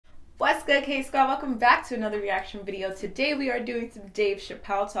What's good, K Squad? Welcome back to another reaction video. Today we are doing some Dave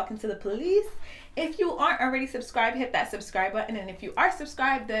Chappelle talking to the police. If you aren't already subscribed, hit that subscribe button, and if you are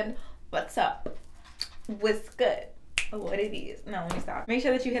subscribed, then what's up? What's good? What it is. No, let me stop. Make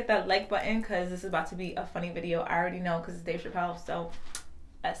sure that you hit that like button because this is about to be a funny video. I already know because it's Dave Chappelle, so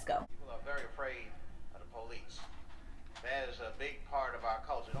let's go. People are very afraid of the police. That is a big part of our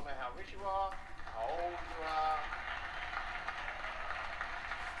culture. No matter how rich you are, how old you are.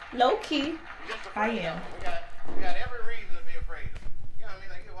 Low key, I am. We got every reason to be afraid of. You know what I mean?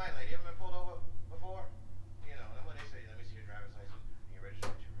 Like, you're a white lady. You ever been pulled over before? You know, and what they say, let me see your driver's license and your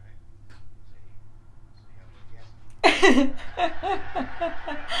registration, right? See,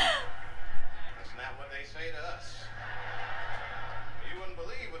 that's not what they say to us. You wouldn't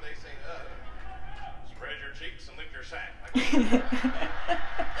believe what they say to us. Spread your cheeks and lift your sack.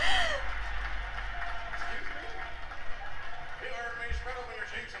 Spread open your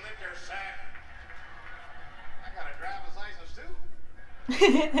cheeks and lift your sack. I got a driver's license too.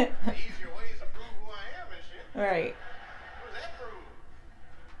 Easier ways to prove who I am and shit. Right. What does that prove?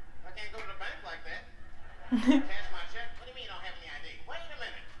 I can't go to the bank like that. Cash my check. What do you mean you don't have any ID? Wait a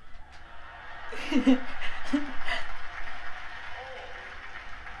minute.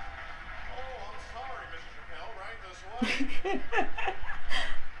 Oh, I'm sorry, Mr. Chappelle. Right this way.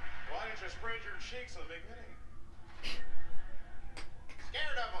 Why didn't you spread your cheeks in the beginning?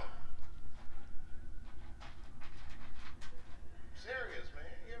 Scared of them. Serious, man.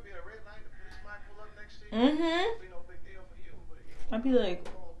 You ever be at a red light, the police might pull up next to you? It'll be no big deal for you, but I'd be like,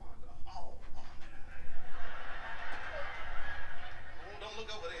 oh, don't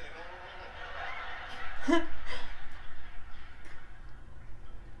look over there.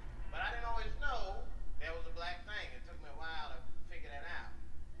 But I didn't always know that was a black thing. It took me a while to figure that out.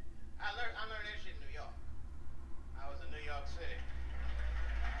 I learned that shit in New York. I was in New York City.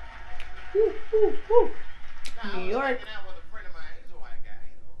 woo, woo, woo. Now, New I was York. hanging out with a friend of mine. He's a white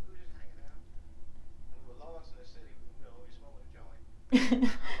guy, you know. We were just hanging out. And we were lost in the city. You know, we smoking a joint. I don't know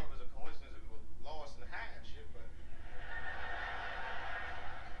if it was a coincidence that we were lost and high and shit, but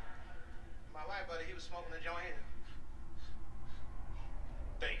my white buddy, he was smoking a joint.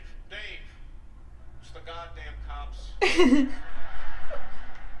 Dave, it's the goddamn cops.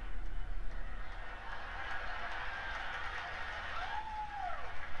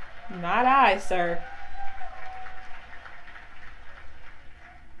 Not I, sir.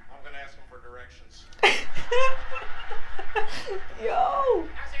 I'm gonna ask him for directions. Yo. I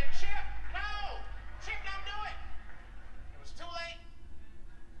said, Chip, no! Chip, don't do it! It was too late.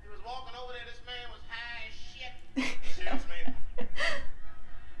 He was walking over there. This man was high as shit. Excuse me.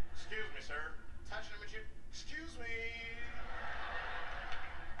 Excuse me, sir. Touching him and Chip. Excuse me.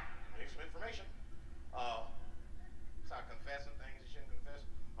 Need some information. Start confessing things you shouldn't confess.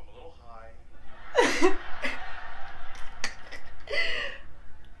 I'm a little high.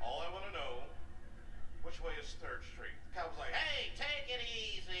 All I want to know, which way is 3rd Street? The cop was like, hey, take it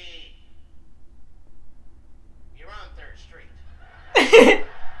easy. You're on 3rd Street. You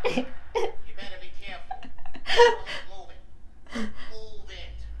better be careful. Move it. Move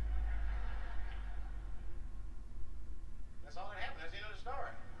it. That's all that happened. That's the end of the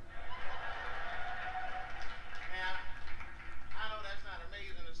story. Now, I know that's not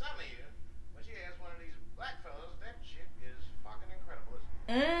amazing to some of you, but you ask one of these black fellas, that shit is fucking incredible.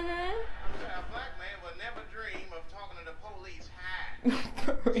 I'm saying a black man would never dream of talking to the police high.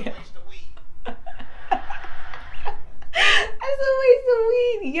 For real. It's a waste of weed. That's a waste of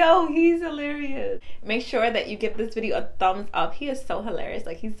weed. Yo, he's hilarious. Make sure that you give this video a thumbs up. He is so hilarious.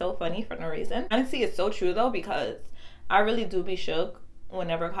 Like, he's so funny for no reason. Honestly, it's so true though, because I really do be shook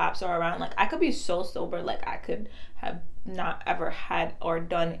whenever cops are around. Like, I could be so sober, like I could have not ever had or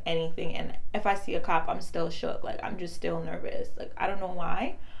done anything, and if I see a cop, I'm still shook. Like, I'm just still nervous. Like, I don't know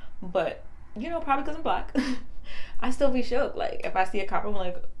why, but you know, probably because I'm black. I still be shook. Like, if I see a cop, I'm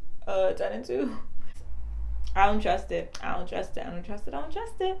like, 10 and 2. I don't trust it. I don't trust it. I don't trust it. I don't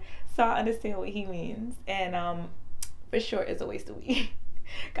trust it. So I understand what he means, and for sure it's a waste of weed.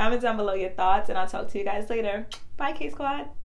 Comment down below your thoughts, and I'll talk to you guys later. Bye, K Squad.